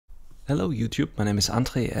Hello YouTube, my name is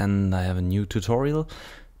Andre and I have a new tutorial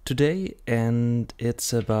today, and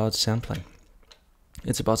it's about sampling.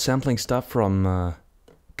 It's about sampling stuff from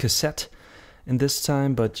cassette in this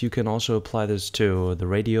time, but you can also apply this to the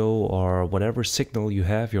radio or whatever signal you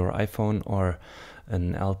have, your iPhone or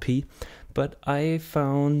an LP. But I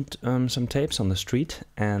found some tapes on the street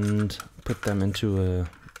and put them into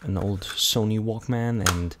an old Sony Walkman,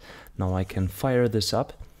 and now I can fire this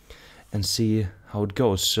up and see how it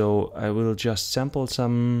goes. So I will just sample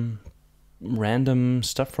some random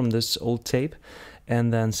stuff from this old tape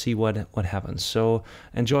and then see what happens. So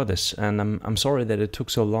enjoy this, and I'm sorry that it took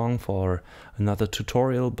so long for another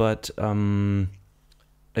tutorial, but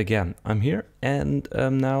again, I'm here, and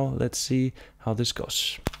now let's see how this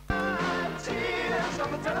goes.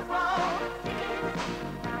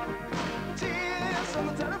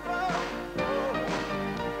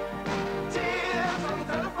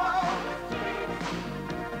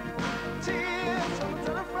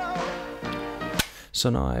 So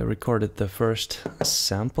now I recorded the first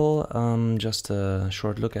sample, just a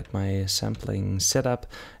short look at my sampling setup.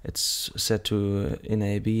 It's set to in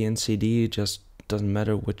A, B, and CD, just doesn't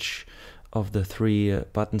matter which of the three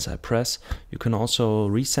buttons I press. You can also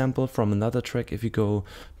resample from another track if you go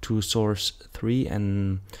to source 3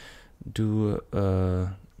 and do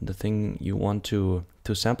the thing you want to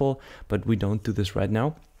sample, but we don't do this right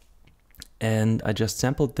now. And I just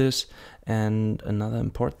sampled this, and another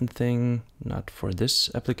important thing, not for this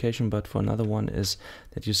application but for another one, is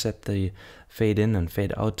that you set the fade in and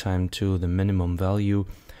fade out time to the minimum value,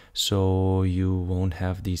 so you won't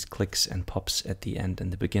have these clicks and pops at the end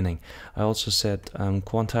and the beginning. I also set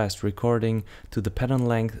quantized recording to the pattern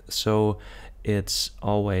length, so it's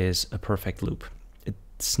always a perfect loop.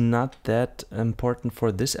 It's not that important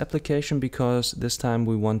for this application because this time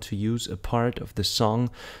we want to use a part of the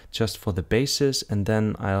song just for the basis, and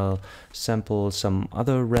then I'll sample some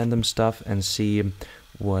other random stuff and see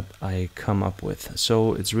what I come up with.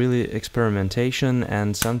 So it's really experimentation,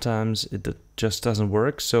 and sometimes it just doesn't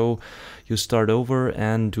work, so you start over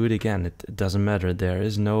and do it again. It doesn't matter. There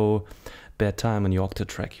is no bad time on your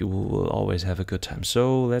Octatrack. You will always have a good time.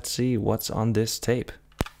 So let's see what's on this tape.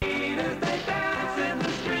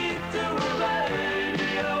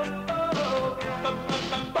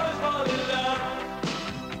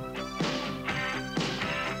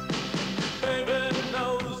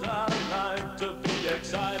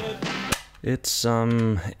 It's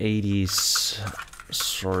some 80s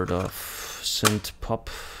sort of synth pop.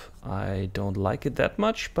 I don't like it that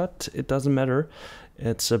much, but it doesn't matter.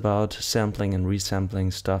 It's about sampling and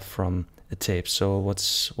resampling stuff from a tape. So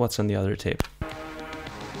what's on the other tape?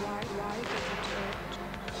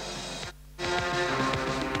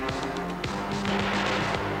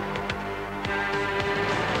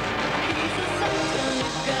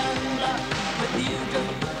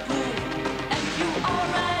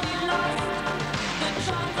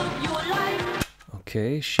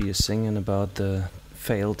 Okay, she is singing about the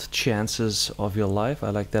failed chances of your life. I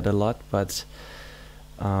like that a lot, but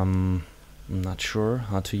I'm not sure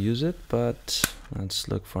how to use it. But let's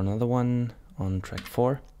look for another one on track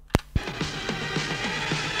 4.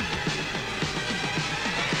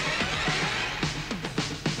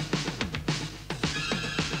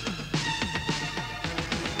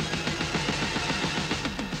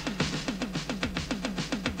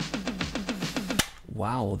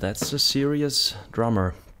 Wow, that's a serious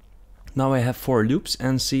drummer. Now I have 4 loops,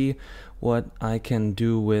 and see what I can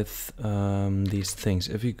do with these things.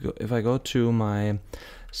 If I go to my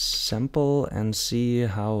sample and see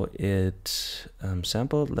how it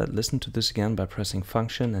sampled, let's listen to this again by pressing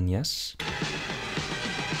function and yes.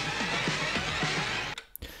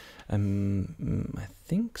 I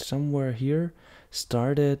think somewhere here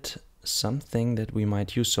started something that we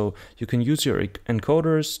might use. So you can use your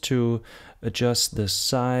encoders to adjust the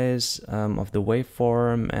size of the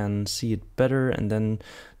waveform and see it better, and then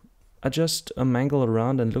adjust a mangle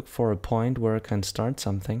around and look for a point where I can start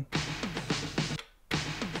something.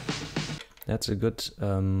 That's a good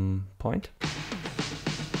point.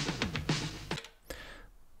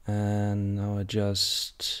 And now I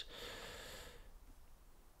just...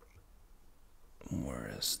 where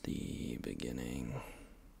is the beginning?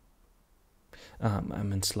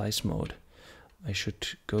 I'm in slice mode. I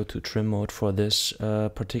should go to trim mode for this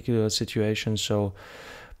particular situation. So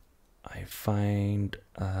I find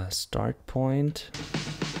a start point,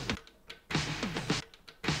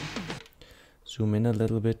 zoom in a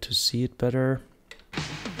little bit to see it better.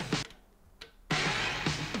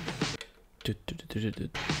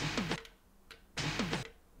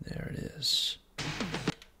 There it is.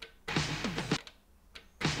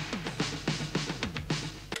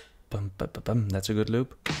 Bum, bum, bum, bum. That's a good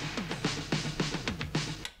loop.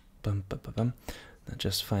 Bum, bum, bum, bum. Now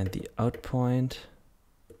just find the out point.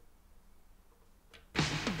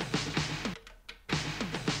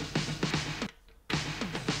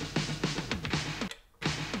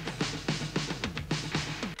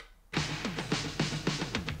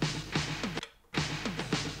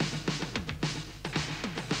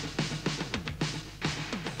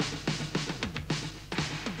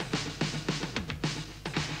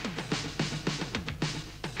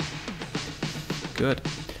 Good.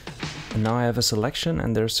 And now I have a selection,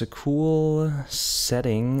 and there's a cool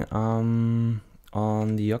setting on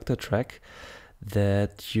the Octatrack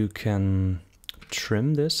that you can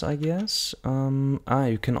trim this, I guess.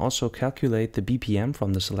 You can also calculate the BPM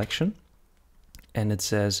from the selection, and it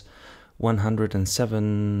says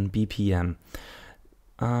 107 BPM.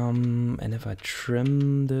 And if I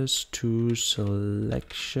trim this to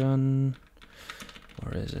selection,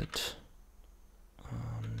 where is it?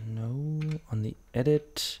 No, on the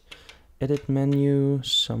edit menu,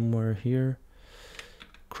 somewhere here,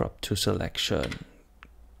 crop to selection.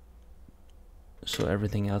 So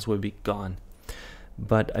everything else will be gone.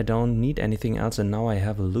 But I don't need anything else, and now I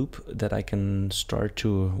have a loop that I can start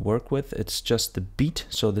to work with. It's just the beat,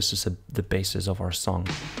 so this is the basis of our song.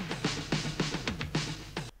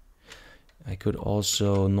 I could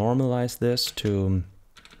also normalize this to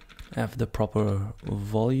have the proper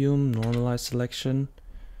volume, normalize selection.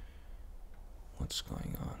 What's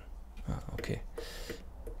going on? Okay.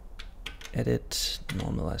 Edit,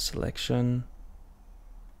 normalize selection.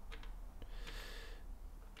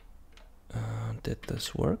 Did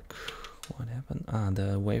this work? What happened?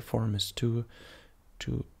 The waveform is too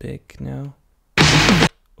big now.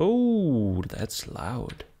 Oh, that's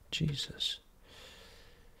loud. Jesus.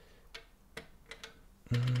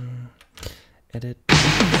 Edit.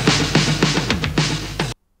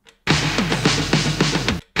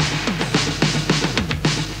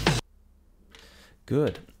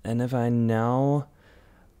 Good. And if I now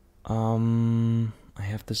I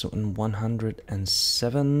have this on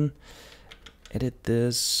 107, edit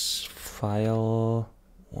this file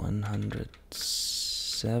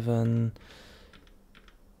 107,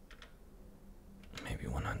 maybe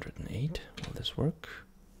 108. Will this work?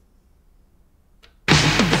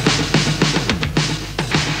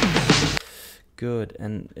 Good.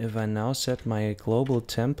 And if I now set my global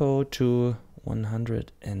tempo to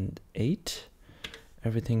 108,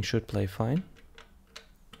 everything should play fine.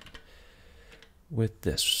 With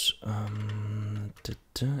this,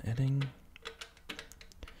 adding.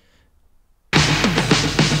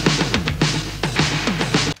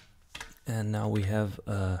 And now we have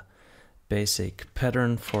a basic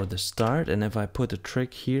pattern for the start. And if I put a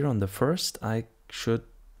trick here on the first, I should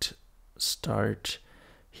start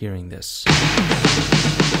hearing this.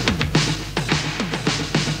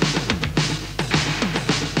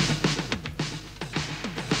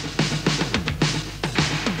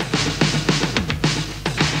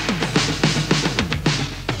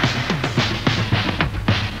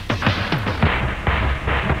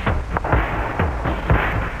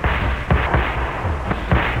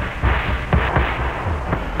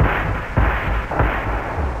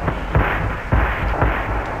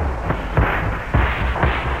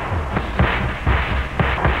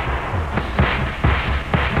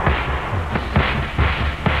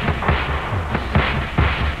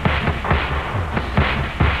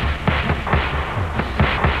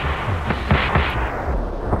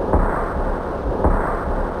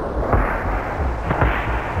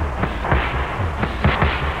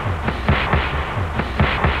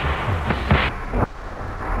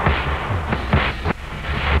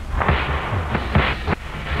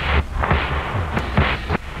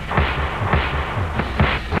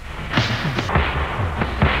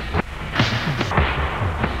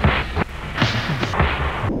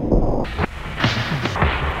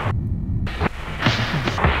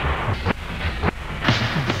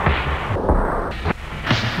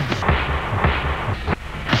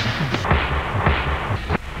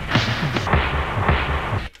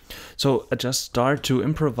 So I just start to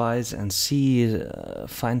improvise and see,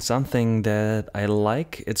 find something that I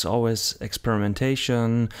like. It's always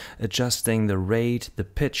experimentation, adjusting the rate, the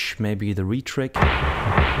pitch, maybe the retrick.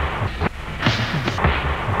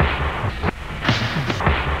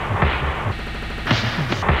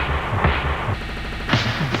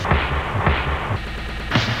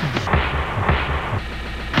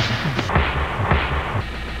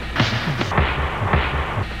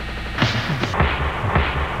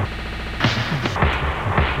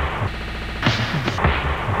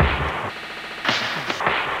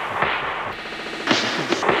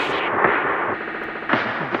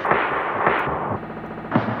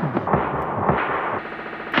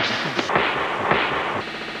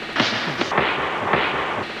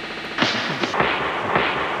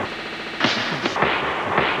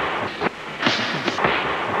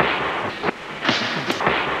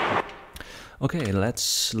 Okay,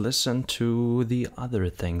 let's listen to the other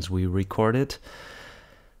things we recorded.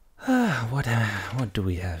 What do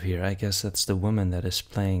we have here? I guess that's the woman that is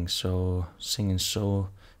playing, so singing so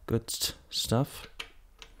good stuff.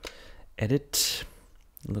 Edit,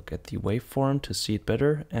 look at the waveform to see it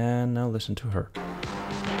better, and now listen to her.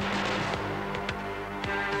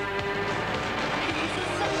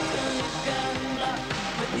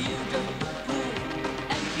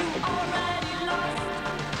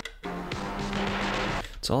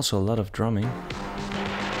 It's also a lot of drumming.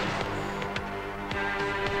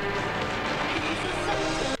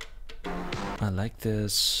 I like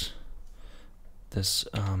this just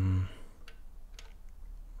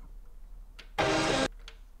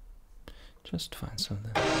find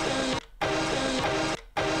something.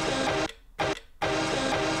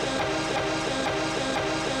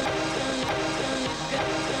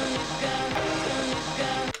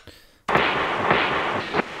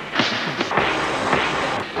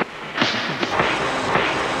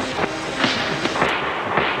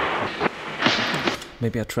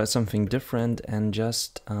 Maybe I try something different and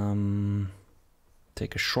just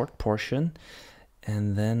take a short portion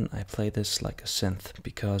and then I play this like a synth,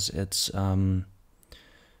 because it's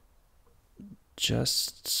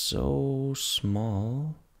just so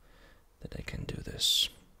small that I can do this.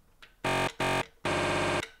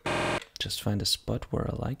 Just find a spot where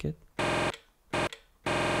I like it.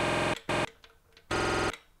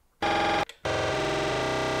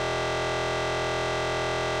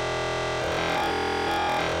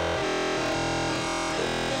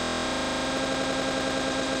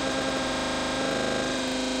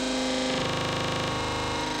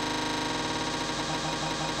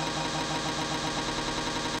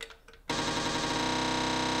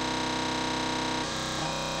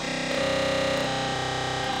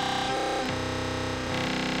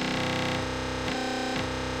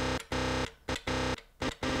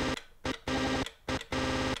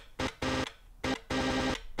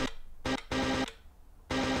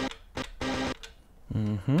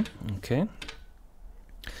 Okay.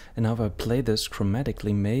 And now if I play this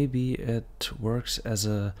chromatically, maybe it works as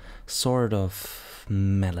a sort of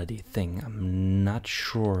melody thing. I'm not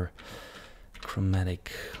sure.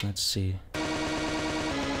 Chromatic, let's see.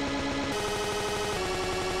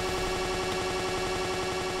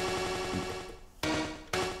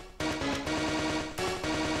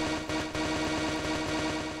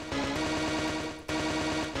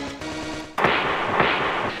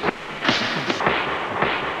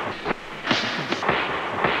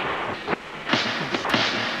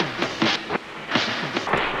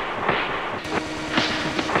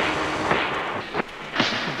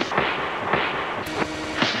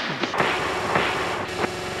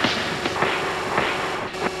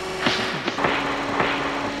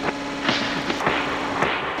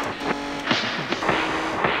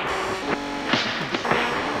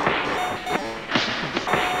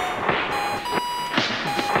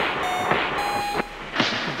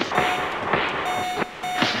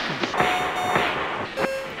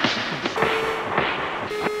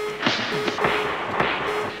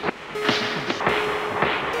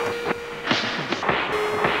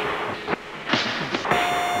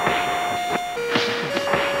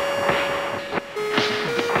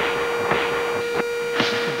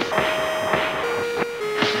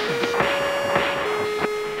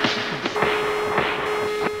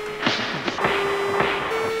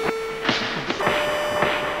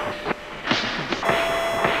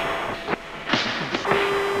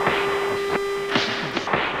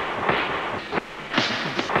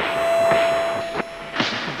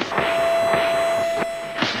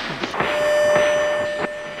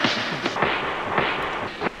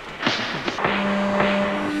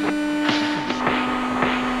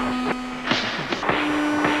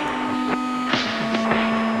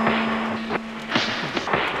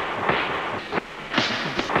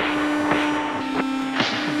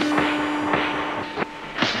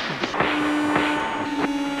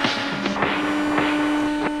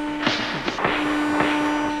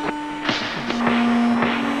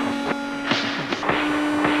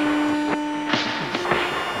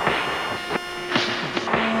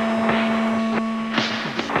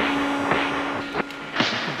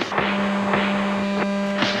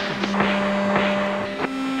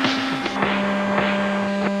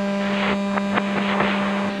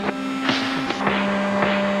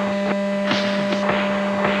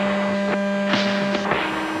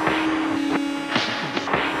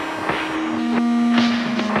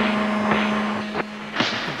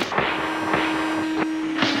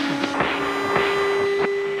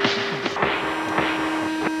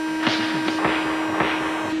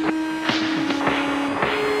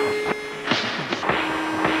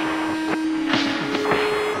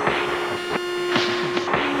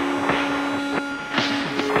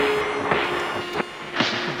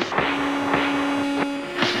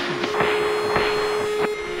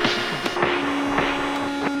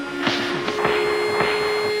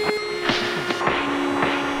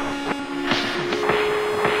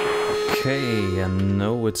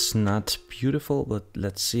 it's not beautiful, but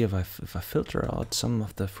let's see if I filter out some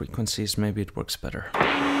of the frequencies, maybe it works better.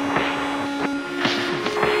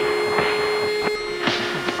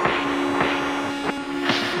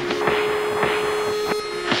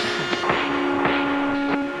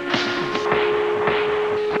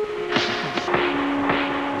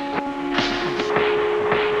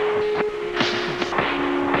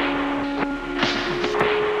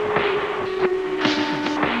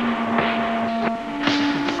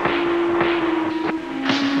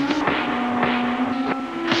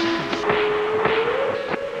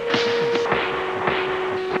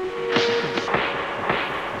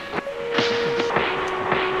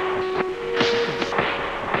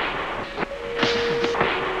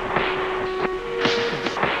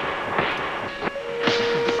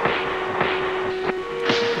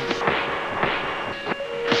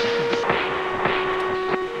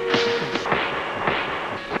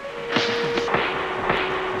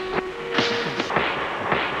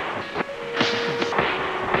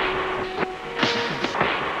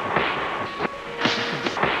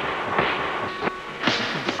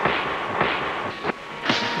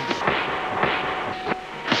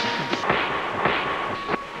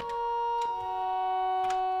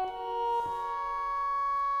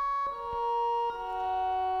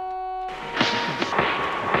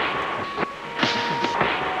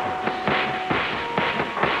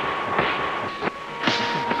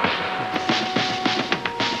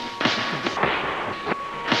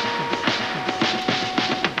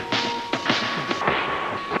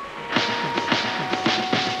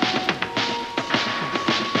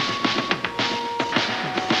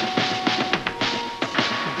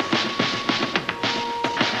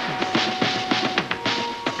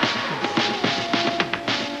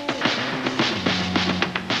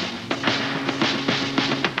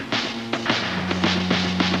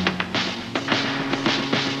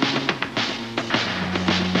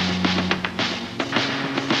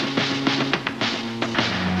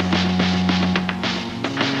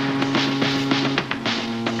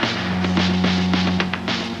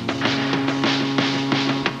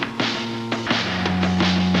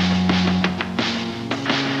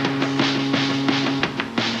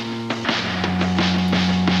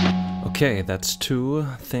 Okay, that's two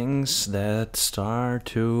things that start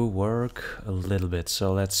to work a little bit.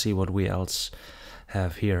 So let's see what we else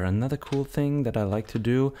have here. Another cool thing that I like to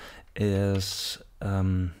do is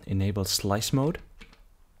enable slice mode.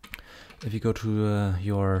 If you go to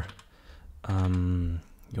your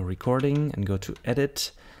recording and go to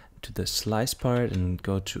edit, to the slice part and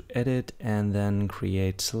go to edit and then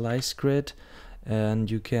create slice grid,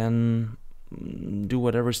 and you can do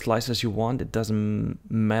whatever slices you want. It doesn't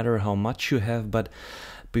matter how much you have, but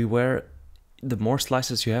beware, the more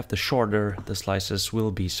slices you have, the shorter the slices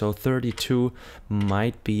will be. So 32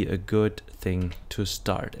 might be a good thing to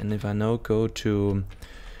start. And if I now go to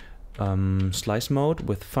slice mode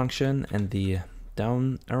with function and the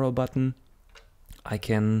down arrow button, I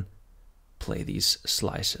can play these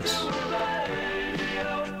slices.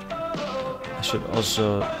 I should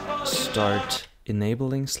also start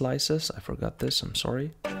enabling slices. I forgot this, I'm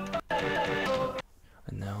sorry.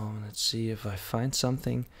 And now let's see if I find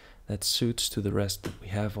something that suits to the rest that we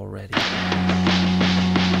have already.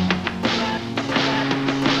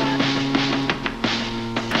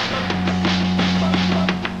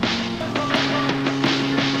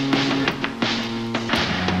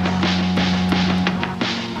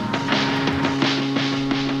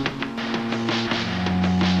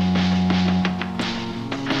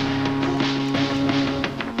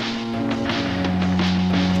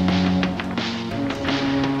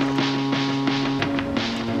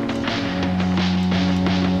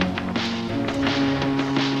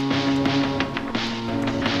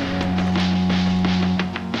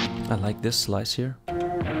 I like this slice here.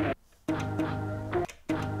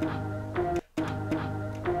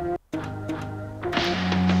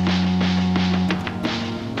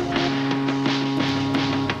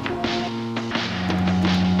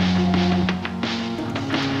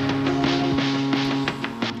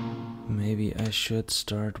 Maybe I should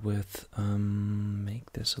start with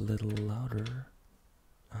make this a little louder.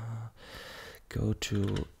 Go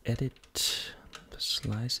to edit,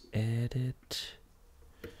 slice, edit,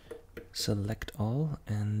 select all,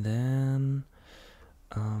 and then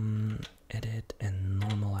edit and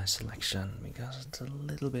normalize selection, because it's a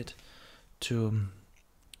little bit too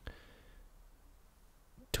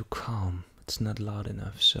calm. It's not loud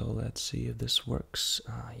enough. So let's see if this works.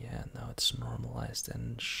 Yeah, now it's normalized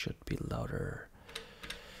and should be louder.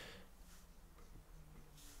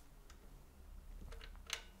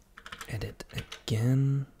 Edit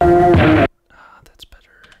again. That's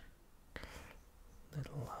better.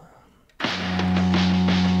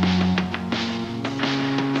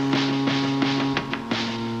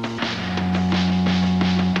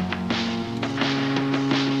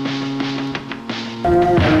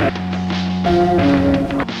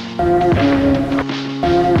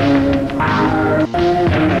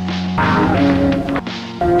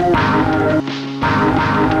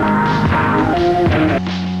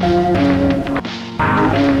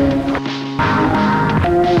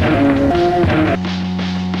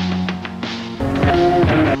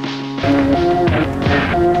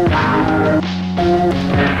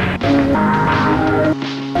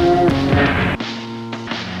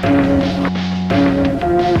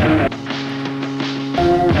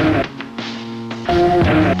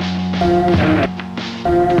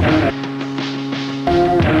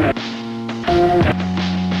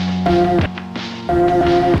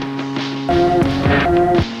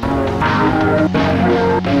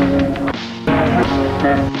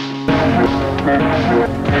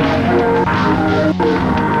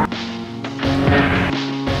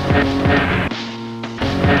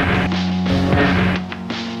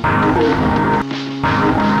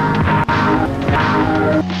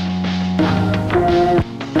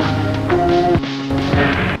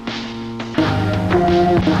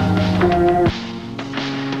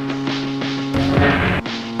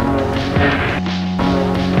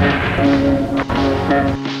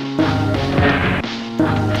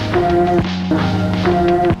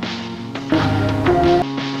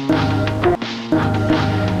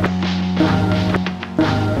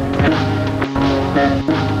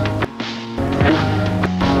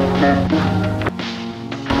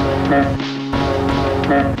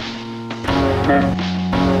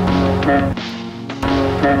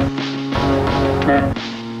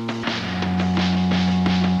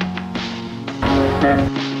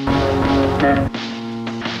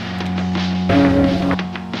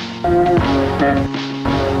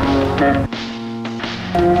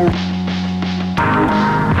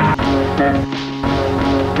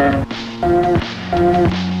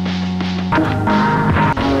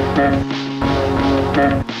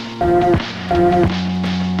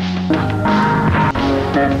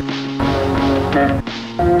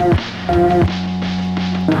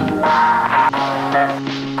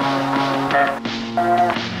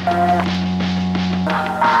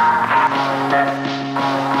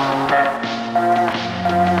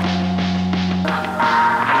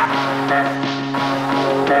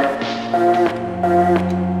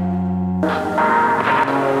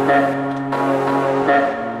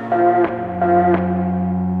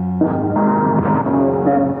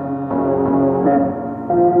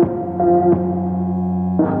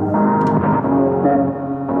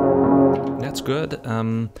 Good.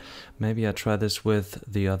 Maybe I try this with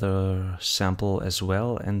the other sample as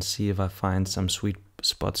well and see if I find some sweet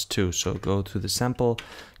spots too. So go to the sample,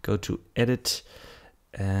 go to edit,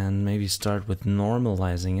 and maybe start with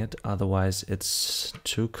normalizing it. Otherwise it's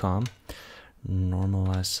too calm.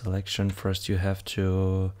 Normalize selection. First you have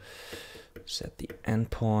to set the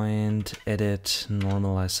endpoint, edit,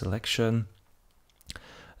 normalize selection.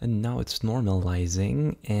 And now it's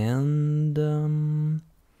normalizing, and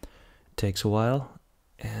takes a while,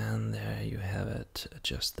 and there you have it.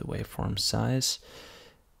 Adjust the waveform size,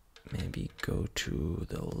 maybe go to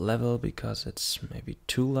the level because it's maybe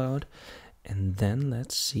too loud, and then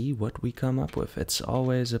let's see what we come up with. It's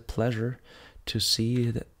always a pleasure to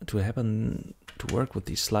see that, to work with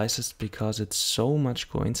these slices, because it's so much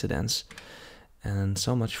coincidence and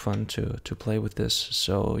so much fun to play with this.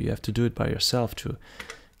 So you have to do it by yourself to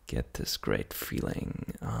get this great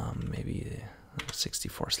feeling. Maybe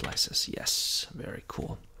 64 slices, yes, very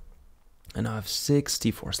cool. And I have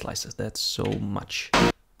 64 slices, that's so much.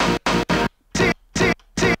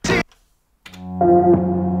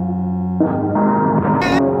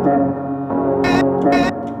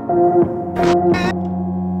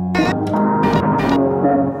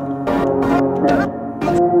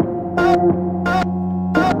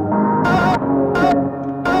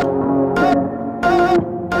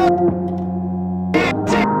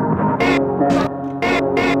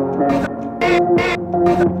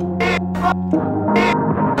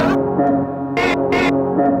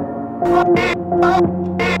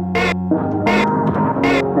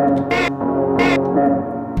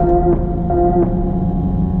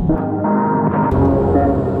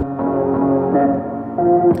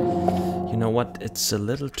 You know what, it's a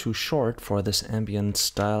little too short for this ambient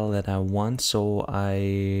style that I want, so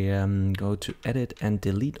I go to edit and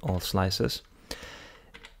delete all slices,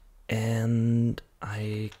 and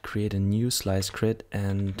I create a new slice grid,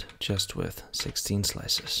 and just with 16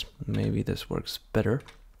 slices. Maybe this works better.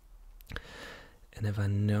 And if I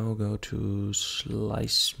now go to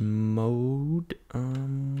slice mode,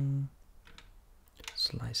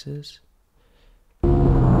 slices,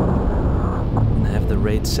 and I have the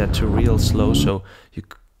rate set to real slow, so you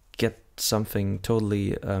get something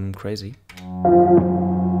totally crazy.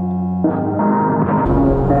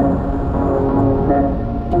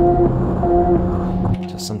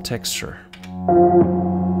 Just some texture.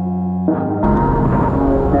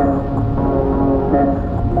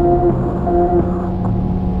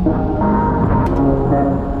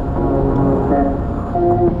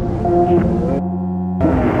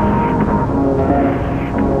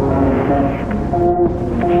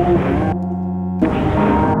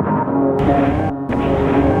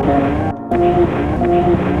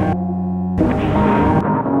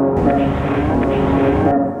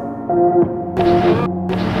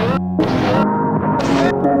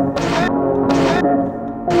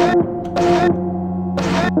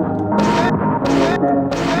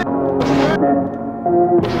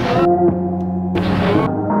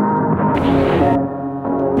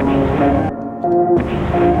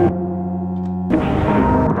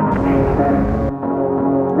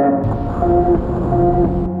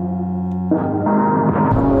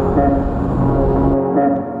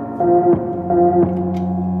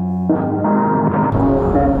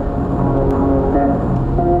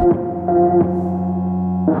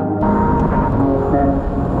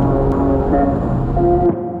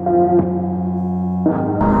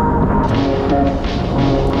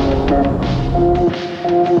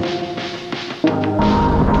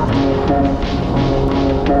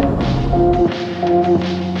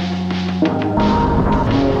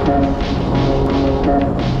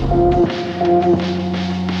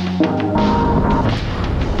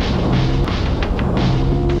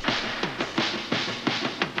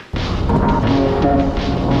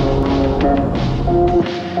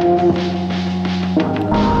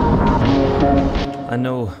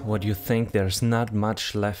 know what you think. There's not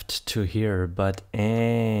much left to hear, but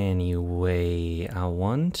anyway, I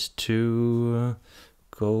want to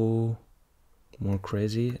go more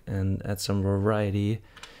crazy and add some variety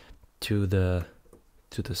to the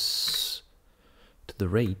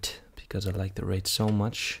rate, because I like the rate so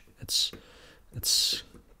much. It's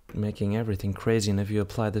making everything crazy, and if you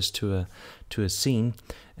apply this to a scene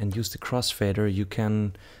and use the crossfader, you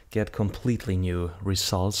can get completely new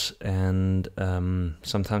results. And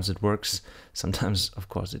sometimes it works, sometimes of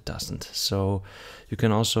course it doesn't. So you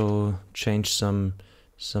can also change some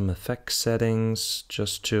effect settings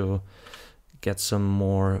just to get some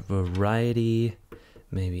more variety.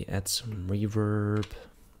 Maybe add some reverb.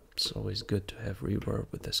 It's always good to have reverb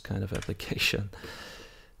with this kind of application.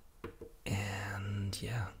 And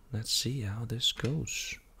yeah, let's see how this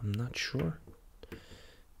goes. I'm not sure.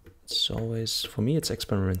 It's always, for me, it's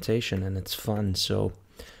experimentation and it's fun, so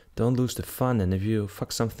don't lose the fun. And if you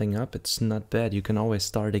fuck something up, it's not bad. You can always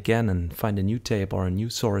start again and find a new tape or a new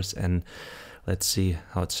source, and let's see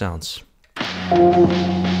how it sounds.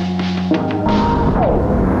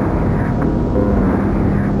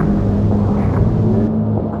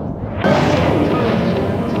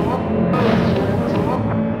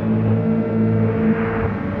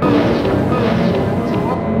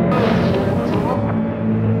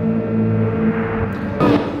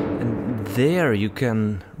 There you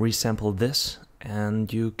can resample this,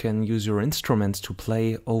 and you can use your instruments to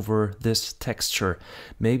play over this texture.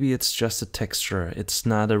 Maybe it's just a texture, it's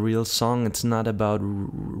not a real song, it's not about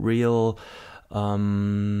real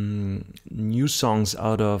new songs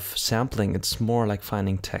out of sampling, it's more like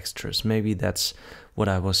finding textures. Maybe that's what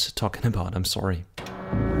I was talking about, I'm sorry.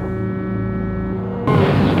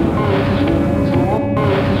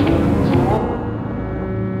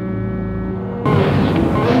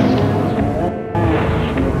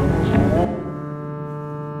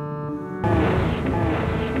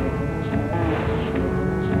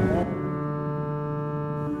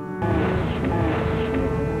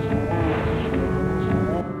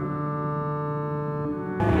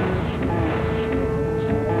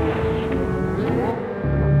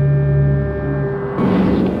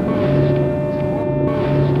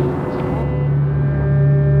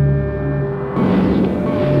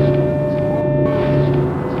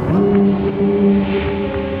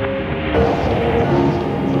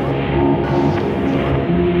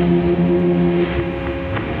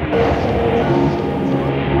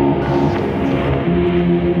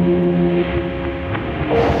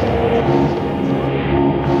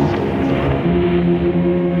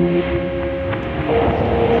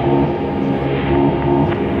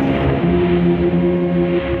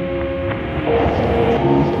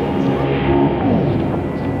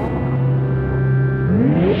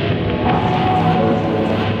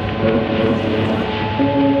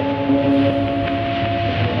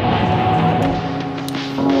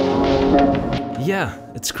 Yeah,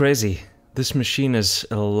 it's crazy. This machine is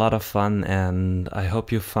a lot of fun, and I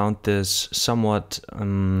hope you found this somewhat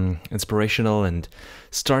inspirational and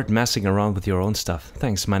start messing around with your own stuff.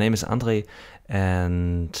 Thanks, my name is Andre,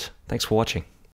 and thanks for watching.